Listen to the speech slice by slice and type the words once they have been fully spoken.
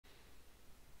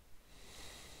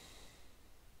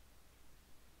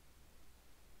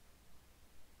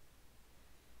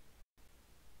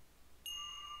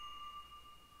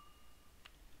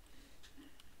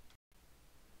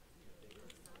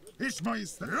Ers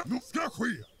Majestät, nu ska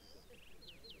ske.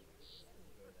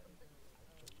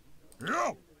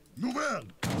 Ja,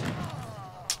 nåväl.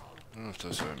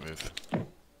 That's a move.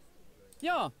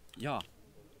 Ja, ja.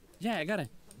 Jägare.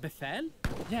 Befäl.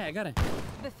 Jägare.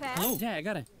 Befäl. Hallå,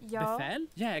 jägare. Ja. Befäl.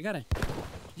 Jägare.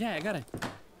 Jägare.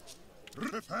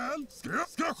 Befäl,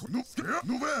 ska,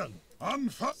 nåväl.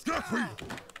 Anfall ska ske.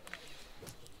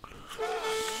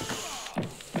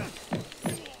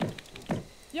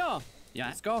 Ja,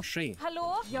 ja. Ska ske.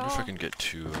 Hallå? I wonder if I Ja. can get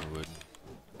 2 on wood.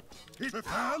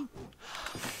 Befäl,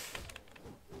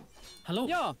 Hallå?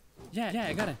 Ja,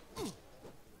 jägare.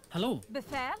 Hallå?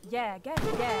 Befäl. Jägare.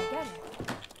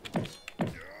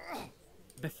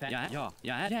 Befäl. Ja,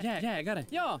 jägare.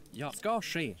 Ja, ja. Ska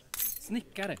ske.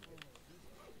 Snickare.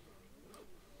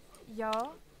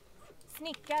 Ja.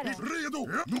 Snickare. redo.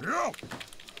 Ja.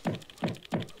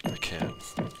 I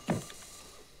can't.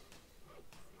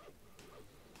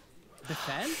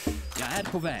 Befäl. Jag är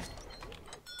på väg.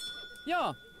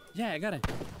 Ja, jägare.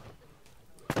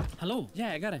 Hallå,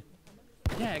 jägare.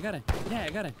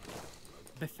 Jägare.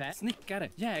 Befäl. Snickare.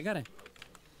 Jägare.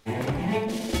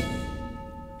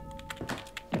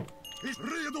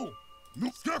 Redo.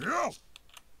 Nu ska, ja.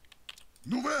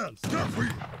 Nåväl, ska ske.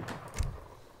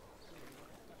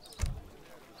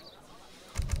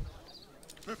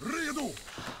 Redo.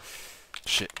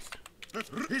 Shit.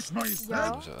 Ers Majestät.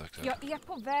 Ja. Was that like that? Jag är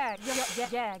på väg.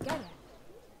 Jägare.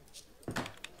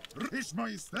 Ers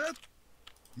Majestät.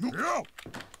 Nu, ja.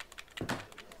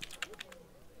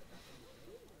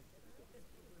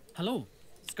 Hallå,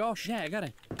 ska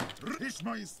jägare. Ers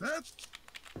Majestät.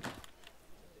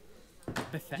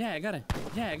 Befäl.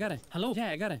 Jägare. Hallå,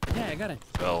 jägare. L.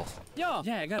 Ja,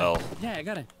 jägare.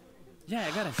 L.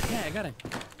 Jägare.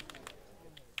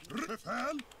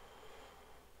 Befäl.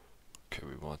 Okay,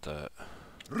 we want that.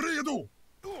 Redo.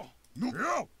 Nu,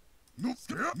 ja. Nu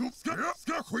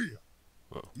ska ske.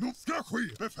 Whoa. Nu ska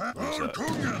ske. Befäl. Vad För är det?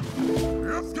 kungen.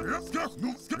 Jag ska.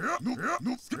 Nu ska.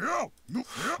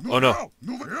 Oh, no.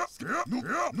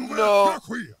 Nu No. ska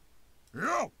ske.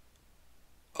 Ja.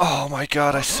 Oh my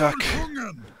god, I suck. För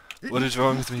kungen. What is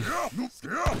wrong with me? Ja, nu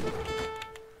ska.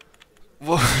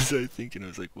 What was I thinking? I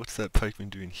was like, what's that pikeman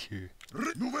doing here?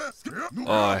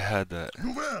 Oh, I had that.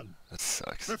 Nåväl. That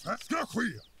sucks. Befäl ska ske.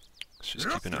 Let's just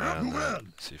keep an eye on that.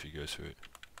 See if he goes for it.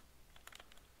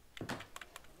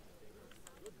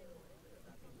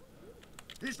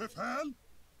 Befäl.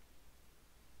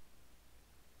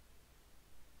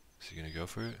 Is he gonna go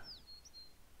for it?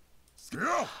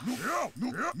 Ska.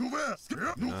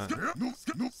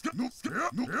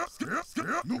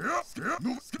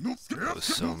 That was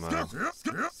so mad.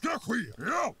 Ska ske.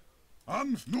 Ja.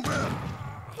 Nåväl.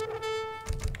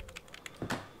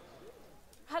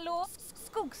 Hallå?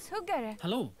 Skogshuggare.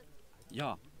 Hallå.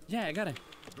 Ja, jägare.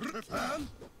 Befäl.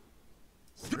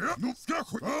 Ska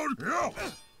ske. Ja.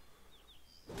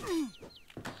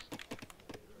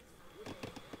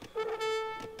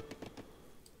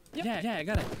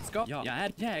 Jägare. Ska. Ja, jag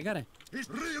är jägare.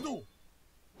 Redo.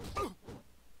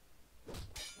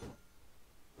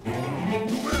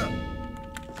 Nåväl.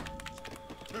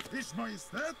 Ers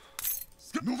Majestät.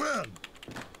 Nåväl.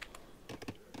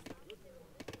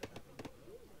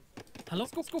 Hallå,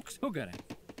 skogshuggare.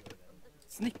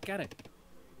 Snickare.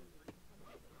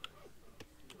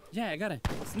 Jägare.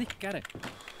 Snickare.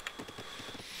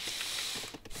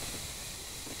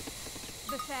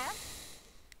 Befäl.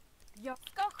 Jag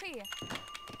ska ske.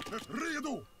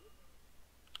 Redo.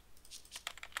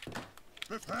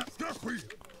 Befäl ska ske.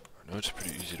 I know it's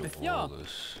pretty easy to Yeah. wall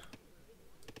this.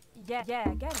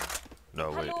 Jägare.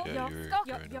 No, wait. Hallå? Yeah, you're right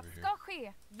Jag over here. ska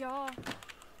ske. Ja.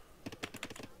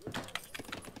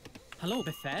 Hallå,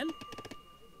 befäl.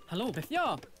 Hallå,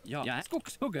 ja, jag är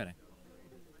skogshuggare.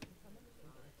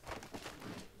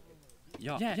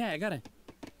 Ja, jägare.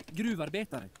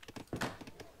 Gruvarbetare.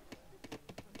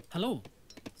 Hallå,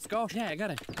 ska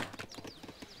jägare.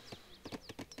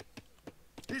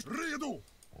 Redo.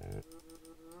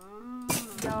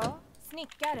 Ja.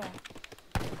 Snickare.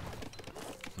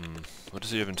 What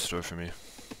does he have in store for me?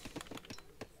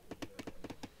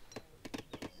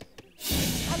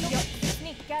 Hallå?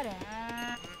 Snickare.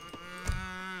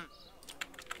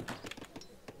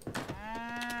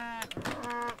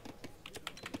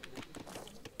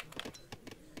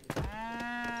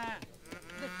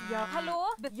 Ja, hallå?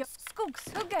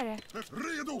 Skogshuggare.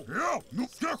 Redo. Ja. Nu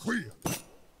ska ske.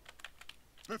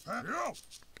 Befäl. Ja.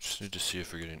 Just need to see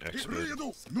if we're getting expert.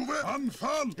 Redo. Nåväl.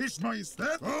 Anfall. Ers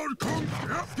Majestät. För kung.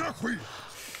 Ska ske.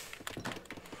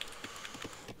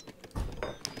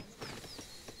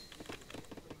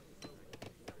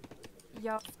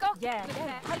 Jag ska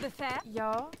jägare. Befäl.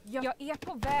 Ja, jag är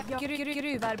på väg.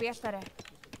 Gruvarbetare.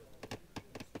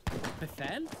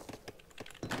 Befäl?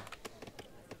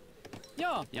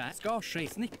 Ja, jag ska ske.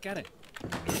 Snickare.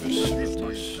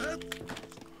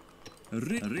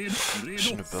 Redo.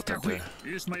 Shouldn't have built that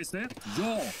there. Ers Majestät.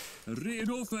 Ja.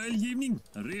 Redo för eldgivning.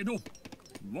 Redo.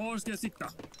 Var ska jag sikta?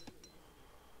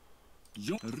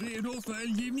 Ja. Redo för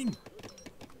eldgivning.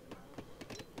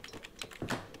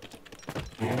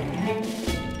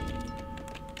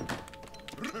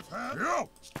 Ja!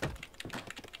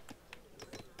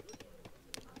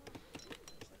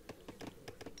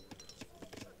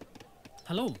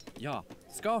 Hallå? Ja,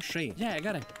 ska ske.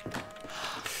 Jägare.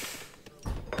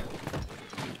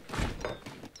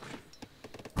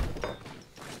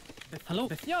 Hallå?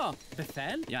 Ja,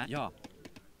 befäl? Ja.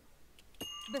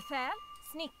 Befäl.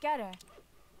 Snickare.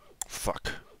 Fuck.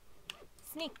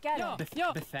 Snickare.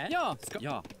 Ja, befäl? Ja,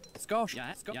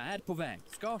 jag är på väg.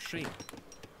 Ska ske.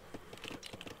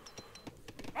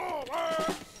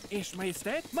 Ers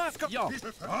Majestät? Maska, ja.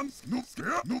 Hans, nu ska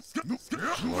jag. A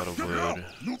lot of wood.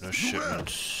 No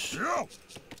shipments. Ja!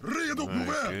 Redo,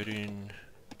 novell! Getting...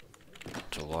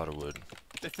 It's a lot of wood.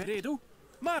 Redo?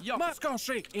 Ja, ska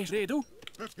ske. Är redo?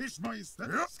 Ers Majestät.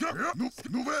 Ja,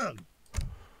 novell!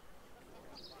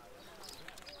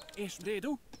 Är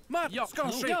redo? Ja,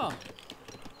 ska ske. Ja.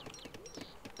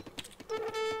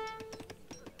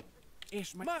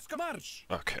 Ers Maska marsch.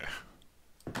 Okay.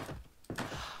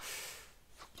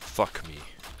 Fuck me.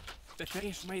 Befäl,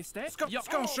 Ers Majestät? Ska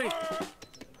ske.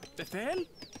 Befäl?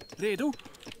 Redo?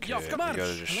 Jag ska we marsch.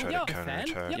 gotta just try to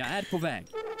counterattack. Jag är på väg.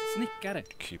 Snickare.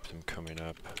 Keep them coming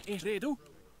up. Är redo?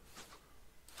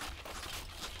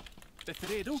 Befäl,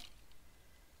 redo?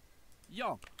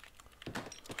 Ja.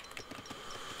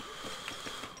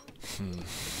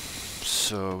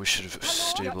 So we should have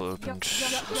stable opened.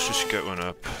 Let's just get one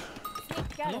up.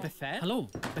 Hallå, befäl? Hallå?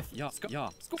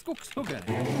 Ja. Skogshuggare.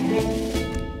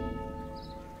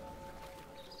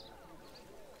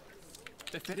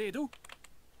 Befäl, redo?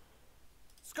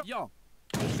 Ja.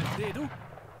 Befäl, redo?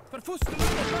 För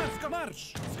fosterlandet, ska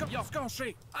marsch! Ska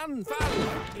ske! Anfall!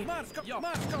 Marsch,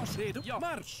 ska ske! Redo? Ja,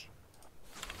 marsch!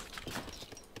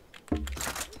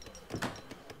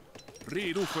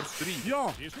 Redo för strid.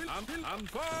 Ja.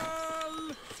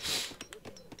 Anfall.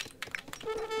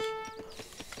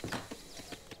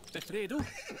 Befäl, redo?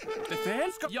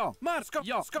 Befäl? Marsch!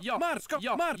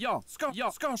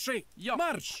 Ska ske! Ja,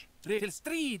 marsch! Till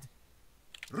strid!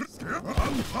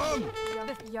 Anfall!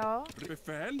 Ja.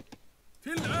 Befäl.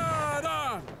 Till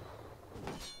ära.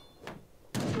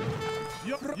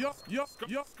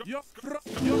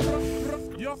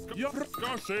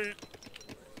 Ska ske.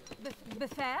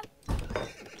 Befäl.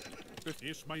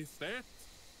 Ers Majestät.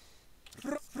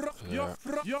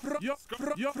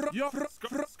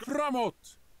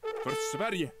 Framåt. För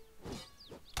Sverige.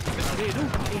 Redo?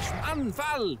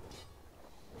 Anfall!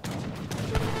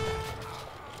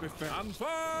 Befäl. Anfall.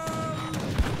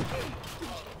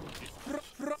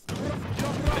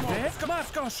 Befäl,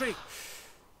 ska ske!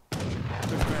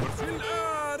 Till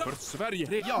ära. För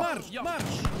Sverige.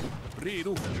 Marsch!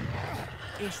 Redo.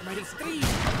 Ers Majestät, strid!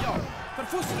 Ja, för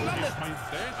fosterlandet!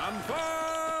 Majestät.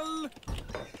 Anfall.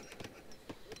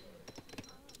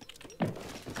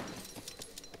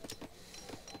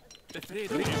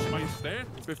 Redo? Ers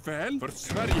Majestät. Befäl. För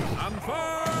Sverige.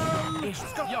 Anfall.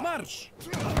 Marsch!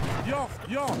 Ja.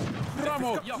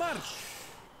 Framåt. Ja, marsch!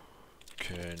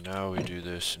 Okay, now we do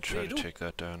this and try to take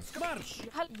that down. Marsch!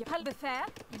 Befäl.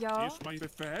 Ja. Ers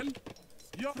Majestät. Befäl.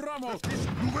 Ja, framåt.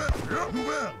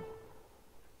 Novell!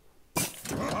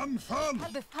 Anfall!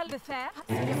 Befäl.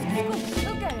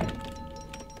 Skogshuggare.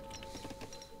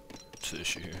 What's the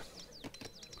issue here?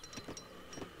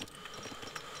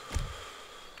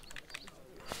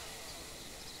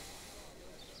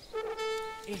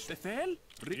 Ers befäl?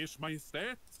 Ers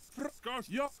Majestät. Framåt.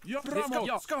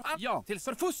 Ja, till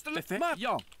för fosterlandet!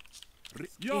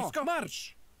 Ja, ska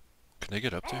marsch! Can they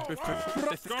get up there?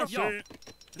 Ja.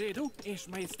 Redo? Ers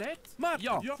Majestät?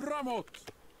 Ja,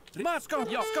 framåt.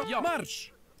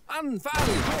 Marsch! Anfall!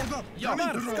 Ja,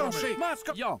 marsch ska ske!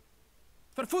 Ja!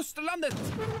 För fosterlandet!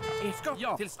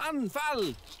 Ja, tills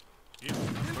anfall!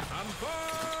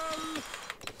 Anfall!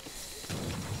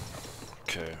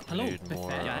 Okay, we Hallå, need more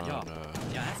befäl. Ja. on,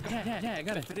 Jag ska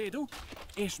jägare. Redo?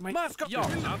 Ers Majestät? Ja!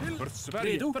 För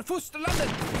Sverige. Redo? För fosterlandet!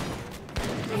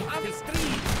 Till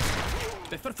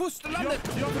strid! För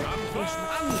fosterlandet! Ers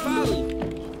anfall!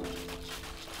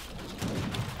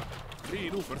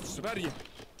 Redo för Sverige.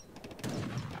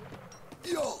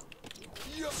 Ja!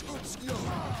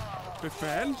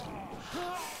 Befäl.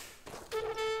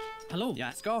 Hallå?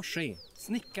 Jag ska ske.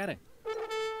 Snickare.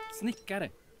 Snickare.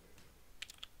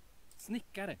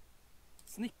 Snickare.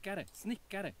 Snickare.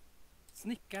 Snickare.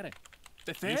 Snickare.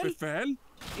 Befäl. Befäl.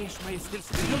 Ers Majestäts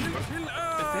strid.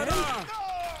 Befäl.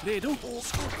 Redo.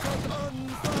 Uppfatt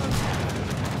anfall!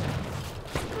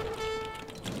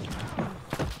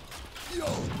 Ja!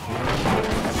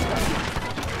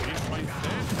 Ers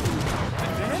Majestät.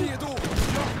 Befäl. Redo!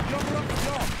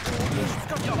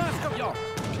 Ja.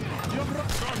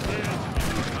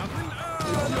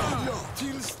 Ja!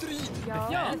 Till strid!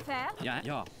 Ja, befäl.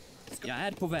 Ja. Jag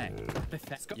är på väg.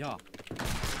 Befäl. Ja.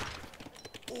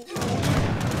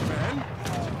 Befäl.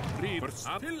 Redo.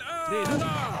 Till Redo.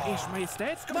 Ers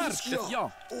Majestäts marsch.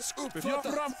 Ja.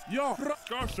 Uppfattat! Ja.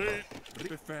 Ska ske.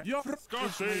 Befäl. Ja. Ska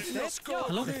ske. Jag ska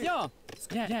Hallå? ske! Ja.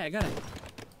 Jägare.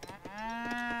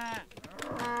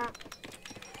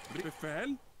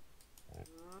 Befäl.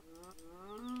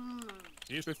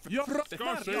 Ers befäl. Ja.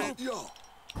 Ska ske. Ja!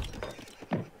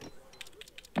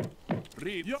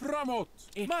 Redo. Framåt.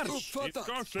 Marsch. Det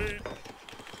ska ske.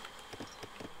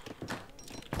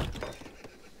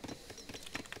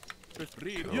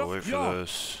 Redo. Go wait for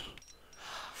those.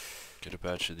 Get a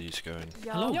batch of these going.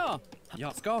 Hallå? Ja.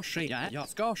 Ja, ska ske. Ja,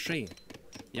 ska ske.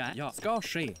 Ja, ska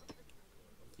ske.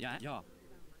 Ja.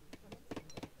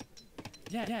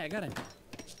 Jägare.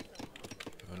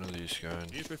 One of these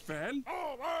going. Ers befäl.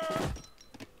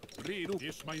 Redo.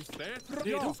 Ers Majestät.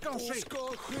 Redo. Ska ske. Ska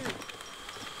ske!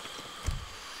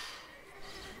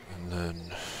 And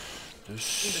then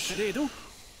this. Redo.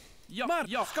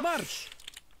 Ja, ska marsch.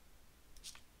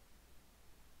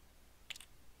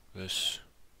 This.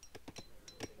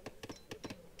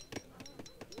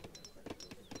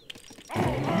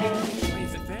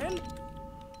 Befäl.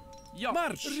 Ja,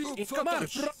 marsch. Ska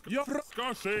marsch. Ja.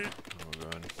 Ska ske. Oh,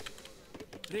 we're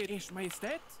going. Ers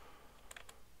Majestät.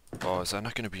 Oh, is that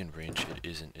not going to be in range? It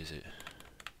isn't, is it?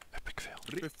 Epic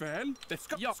fail. Befäl.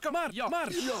 Ska marsch. Ja,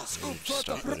 marsch. Ja! Stop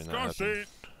Uppfattat! letting that Ska happen. ske.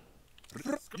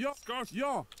 Ja.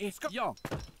 Ja. Ja.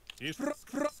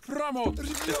 Framåt.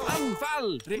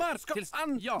 Anfall.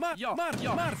 Marsch. Ja,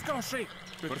 marsch ska ske.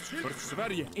 För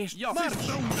Sverige. Ja, marsch.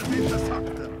 Sista ordet är inte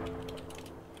sagt än.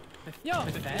 Ja,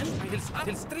 befäl.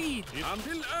 Till strid. Till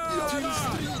Till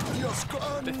strid! Jag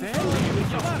ska Befäl. anfall!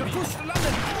 Ja, marsch.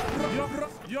 Fosterlandet.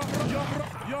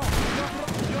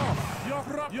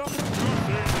 Ja.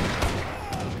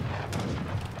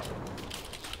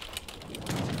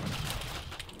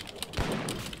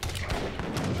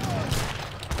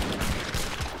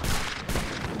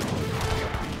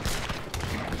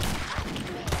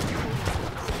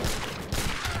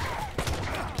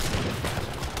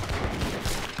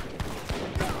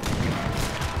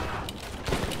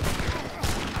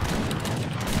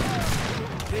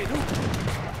 Redo.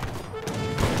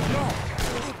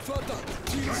 Uppfattat!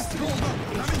 Till strid!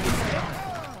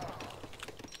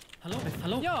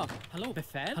 Hallå? Ja. Hallå,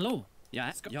 befäl. Hallå.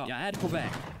 Jag är på väg.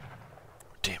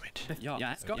 Damn it. Jag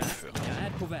fail.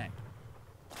 är på väg.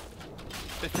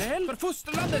 Befäl för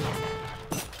fosterlandet.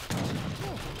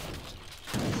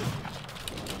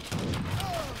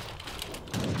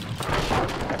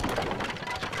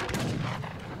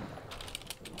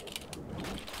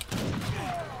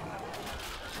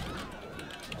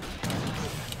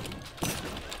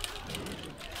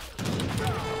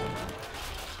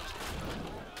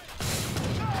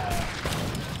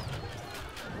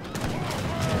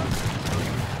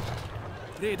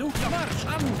 Redo? Ja, marsch!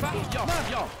 Anfall!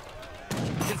 Ja!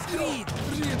 Till strid!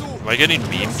 Redo! Am I getting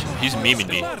memed? He's memeing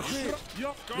me. Marsch!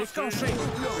 Det ska ske!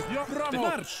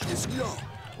 Marsch! Ja!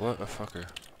 What a fucker.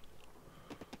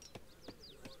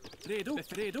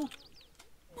 Redo?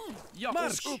 Ja,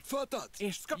 marsch! Uppfattat!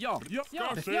 Ja,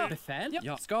 befäl!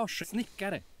 Ja, ska ske!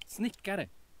 Snickare!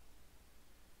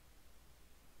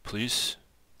 Please?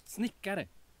 Snickare!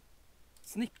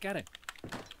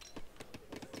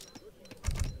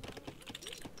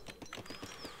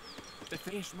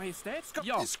 Ers Majestät ska...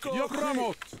 Ja,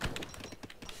 Framåt.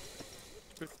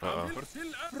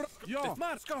 ja,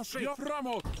 marsch ska ske! Ja,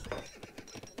 framåt.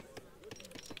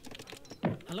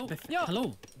 Hallå?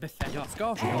 Befäl! Jag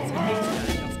ska ske!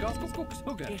 Jag ska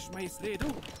skogshugga! Ers Majestät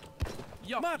redo?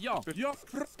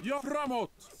 Ja,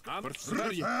 framåt. För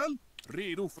Sverige. Befäl!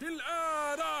 Redo till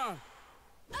ära.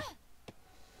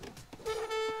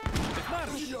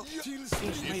 Marsch! Ja! Till Ers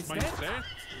strid! Majestät!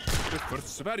 För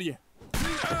Sverige.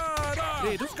 Till ära.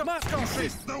 Redo ska marsch ska ske!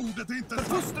 Sista ordet är inte För sagt!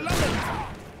 fosterlandet!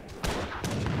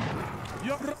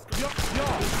 Ja.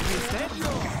 Majestät!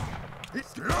 Ja!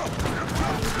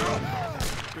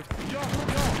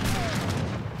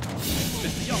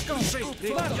 Jag ska ske!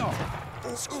 Ja!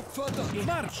 Uppfattat.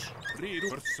 Marsch! Redo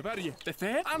för Sverige.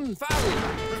 Befäl. Anfall!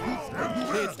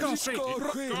 Det ska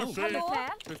ske. Hallå?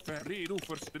 Befäl. Redo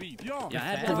för strid. Ja. Jag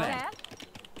är på väg.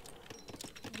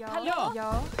 Ja. Hallå?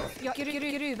 Ja. Jag är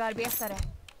gruvarbetare.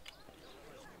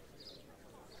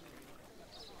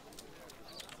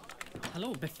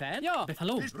 Hallå, befäl? Ja,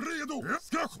 hallå. Redo!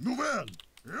 Skach! Nåväl!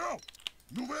 Ja!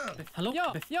 Nåväl! Hallå,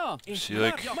 ja, ja. Is he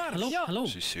like, Hallå, hallå.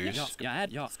 is he serious? Jag är,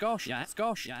 jag ska ske.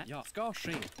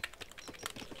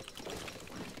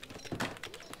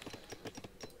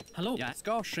 Hallå, jag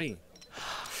ska ske.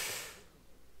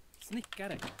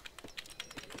 Snickare.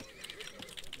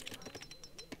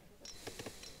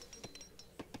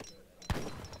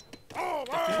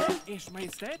 Ers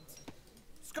Majestät.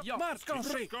 Ska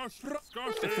ske.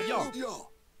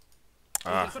 Ja.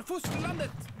 Ah, För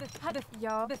fosterlandet.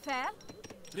 Ja, befäl.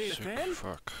 Befäl.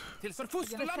 fuck. Till för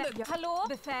fosterlandet. Ja, hallå?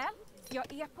 Befäl.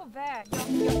 Jag är på väg.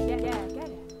 Jag är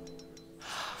jägare.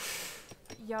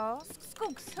 Ja,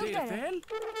 skogshuggare. Befäl.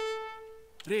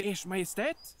 Ers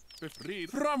Majestät.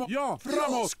 Framåt. Ja,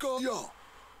 framåt. Ja!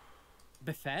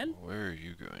 Befäl? Where are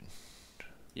you going?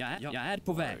 Jag är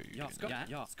på väg.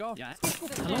 Jag ska.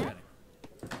 Hallå.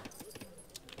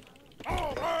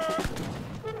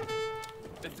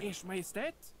 Ers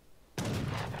Majestät.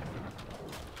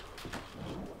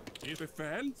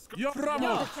 Befäl. Ja,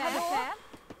 framåt. Befäl.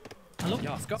 Hallå,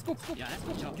 jag ska.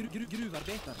 Jag är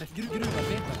gruvarbetare.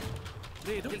 Gruvarbetare.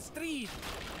 Redo till strid.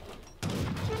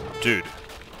 Dude,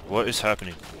 what is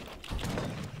happening?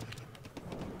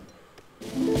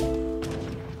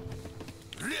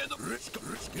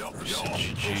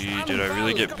 GG, did I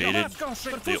really get baited?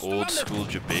 The old school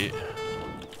debate?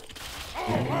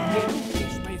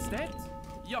 Ers Majestät.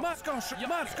 Ja, ska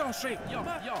ske. Ja.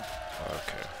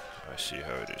 Okay, I see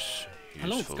how it is.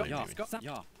 Hallå, Useful ska anyway.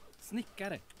 ja.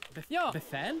 Snickare.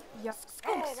 Befäl? Ja,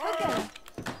 skogshuggare.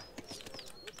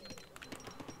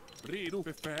 Redo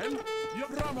befäl. Ja,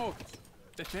 framåt.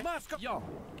 Befäl. Ja.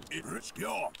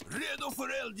 Ja! Redo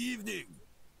för eldgivning!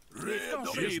 Redo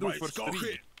för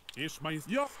strid. Ers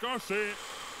Majestät. Ja, ska ske.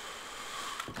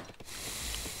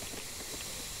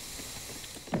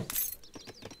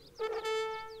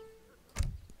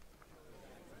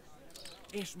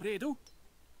 Ers redo.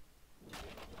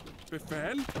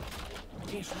 Befäl.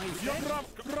 Ers Majestät. Ja,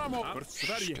 framåt för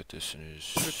Sverige. Get this in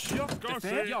his... Ja, ska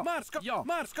ske. Ja, marsch ska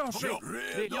ske.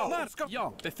 Ja, marsch ska.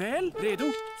 Ja, befäl.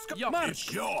 Redo. Ska. Ja,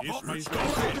 marsch. Ja! Ers Majestät.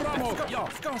 Framåt. Ja,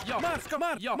 ska. Ja, marsch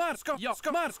ska. Ja, marsch ska. Ja,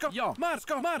 ska marsch ska. Ja, marsch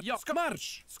ska. Ja, ska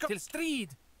marsch. Ska till strid.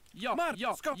 Ja, marsch.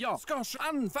 Ja, ska ske.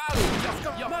 Anfall.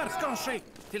 Ja, marsch ska ske.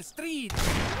 Till strid.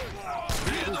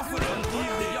 Redo för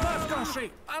eldgivning! Ja, marsch ska ske.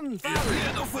 Anfall.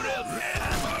 Redo för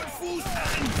eldgivning!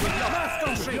 Ja,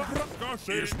 marsch ska ske.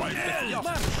 Ers Majestät! Ja,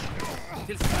 marsch.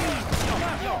 Till strid.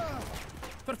 Ja.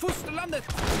 För fosterlandet.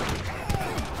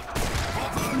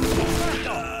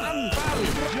 Ja, anfall.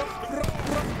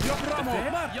 Ja,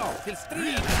 framåt. Ja, till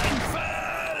strid.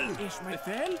 Anfall. Ers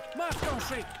Majestät. Marsch ska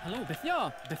ske. Hallå,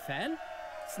 befäl?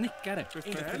 Snickare.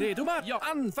 Redo. Ja,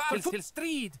 anfall. Till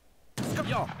strid. Ska.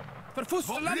 Ja. För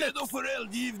fosterlandet. Redo för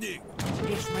eldgivning!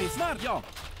 Ers Majestät. Ja.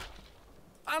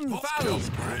 Anfall.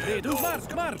 Redo.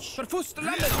 Marsch. För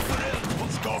fosterlandet. Redo för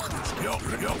eldgivning! Ja,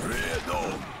 redo!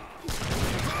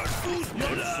 För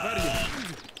fosterlandet! Sverige.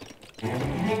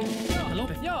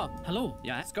 Hallå.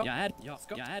 Jag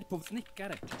är på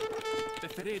snickare.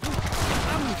 Redo.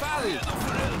 Anfall. Redo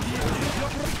för eldgivning! Ja,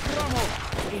 framåt.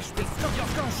 Ers ska. Ja,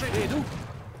 ska ske. Redo.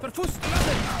 För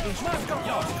fosterlandet. Ers marsch.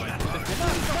 Ja.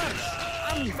 Marsch.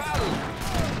 Anfall.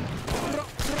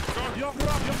 Ja,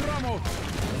 framåt.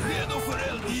 Redo för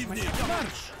eldgivning! Ja,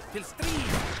 marsch. Till strid.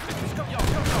 Ja.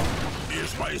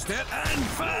 Ers Majestät,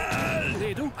 anfall!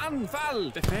 Redo.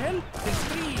 Anfall. Befäl. Till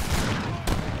strid.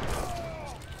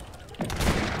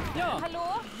 Ja.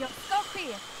 Hallå? Jag ska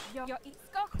ske. Jag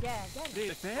ska jägare.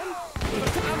 Befäl.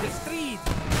 Till strid.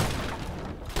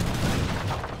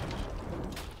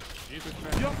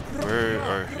 Ja, Where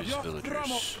are his framåt.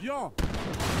 villagers? Ja.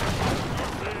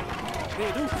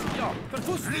 Redo. Ja. För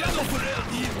fosterlandet. Redo för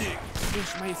eldgivning!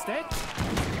 Ers Majestät.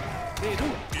 Redo.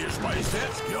 Ers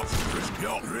Majestät,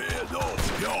 ja, redo!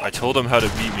 Ja, I told him how to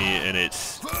beat me and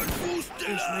it's... för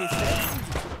foster! Ers Majestät.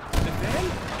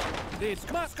 Befäl. Redo.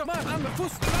 Ska man använda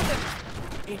fosterlandet.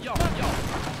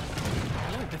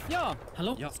 Ja.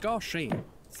 Hallå. Jag ska ske.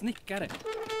 Snickare.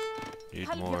 Need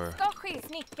Jag more... ska ske.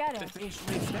 Snickare. Ers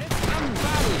Majestät.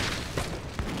 Anfall.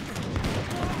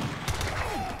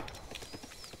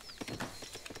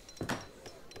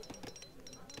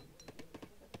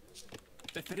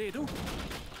 Redo.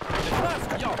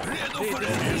 Ja. Redo för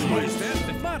Ers Majestät!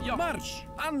 Ja, marsch.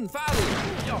 Anfall.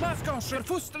 Ja, marsch. För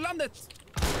fosterlandet.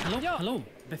 Hallå.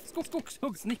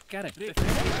 Skogshuggsnickare.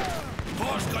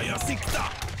 Var ska jag sikta?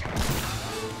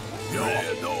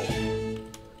 Redo!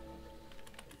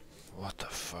 What the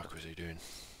fuck was he doing?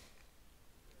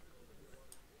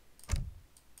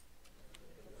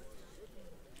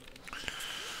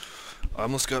 I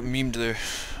almost got memed there.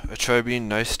 I try being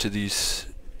nice to these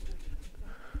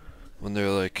when they're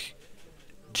like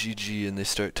GG and they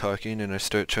start talking, and I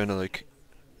start trying to like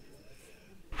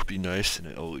be nice, and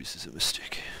it always is a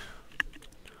mistake.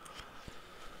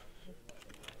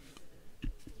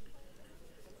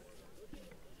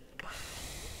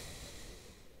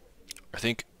 I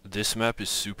think this map is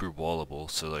super wallable,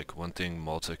 so like one thing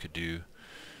Malta could do,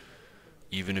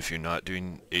 even if you're not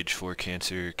doing age 4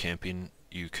 cancer camping,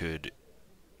 you could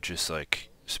just like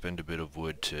spend a bit of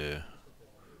wood to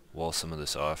wall some of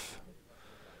this off,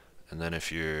 and then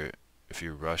if your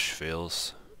rush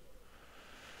fails,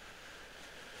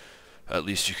 at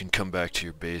least you can come back to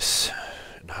your base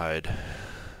and hide.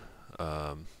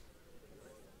 I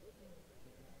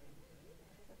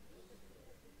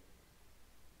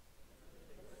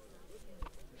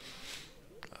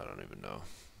don't even know.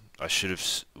 I should have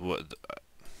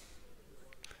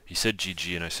he said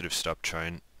GG and I should have stopped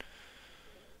trying.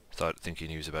 Thinking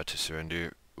he was about to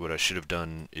surrender. What I should have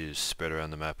done is spread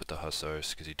around the map with the hussars,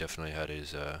 because he definitely had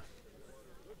his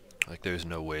like there's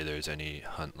no way there's any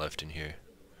hunt left in here.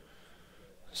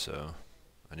 So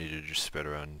I needed to just spread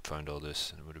around and find all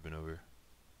this, and it would have been over.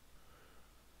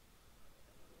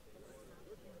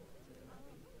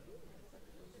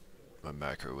 My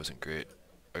macro wasn't great.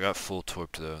 I got full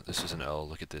torped though. This was an L.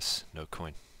 Look at this. No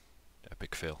coin.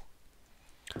 Epic fail.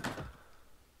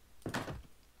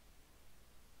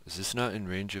 Is this not in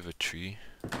range of a tree?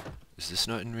 Is this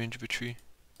not in range of a tree?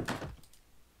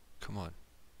 Come on.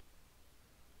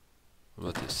 What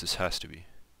about this? This has to be.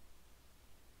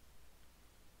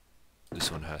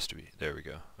 This one has to be. There we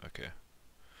go. Okay.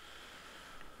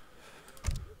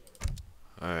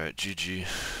 Alright, GG.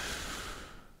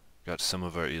 Got some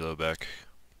of our elo back.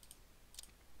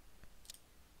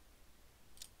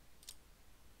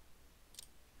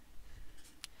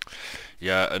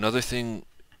 Yeah, another thing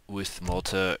with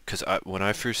Malta, because when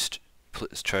I first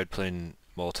tried playing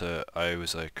Malta, I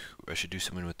was like, I should do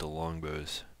something with the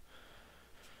longbows.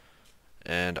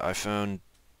 And I found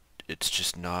it's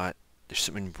just not, there's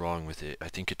something wrong with it. I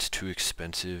think it's too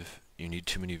expensive. You need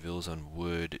too many vills on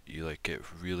wood. You like get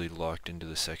really locked into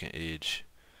the second age.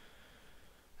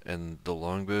 And the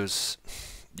longbows,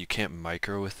 you can't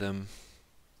micro with them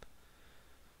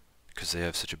because they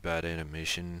have such a bad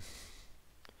animation.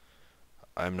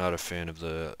 I'm not a fan of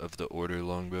the order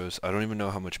longbows. I don't even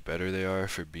know how much better they are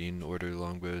for being order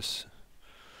longbows.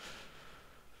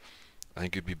 I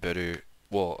think it'd be better.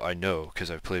 Well, I know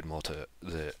because I've played Malta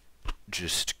that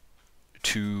just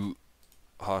 2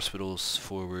 hospitals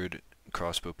forward,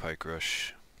 crossbow pike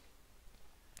rush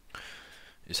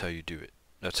is how you do it.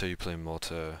 That's how you play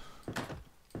Malta.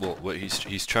 Well, what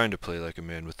he's trying to play like a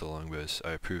man with the longbows.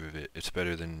 I approve of it. It's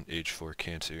better than age 4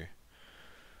 cancer,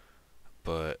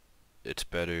 but it's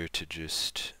better to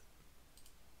just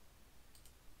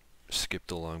skip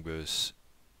the longbows,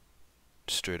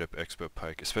 straight up expo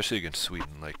pike, especially against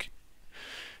Sweden. Like,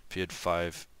 if he had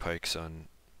 5 pikes on,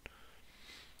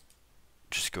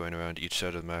 just going around each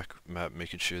side of the map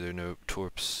making sure there are no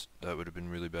torps, that would have been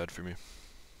really bad for me.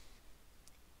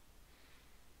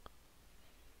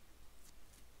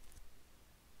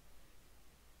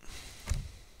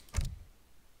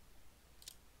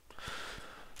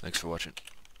 Thanks for watching.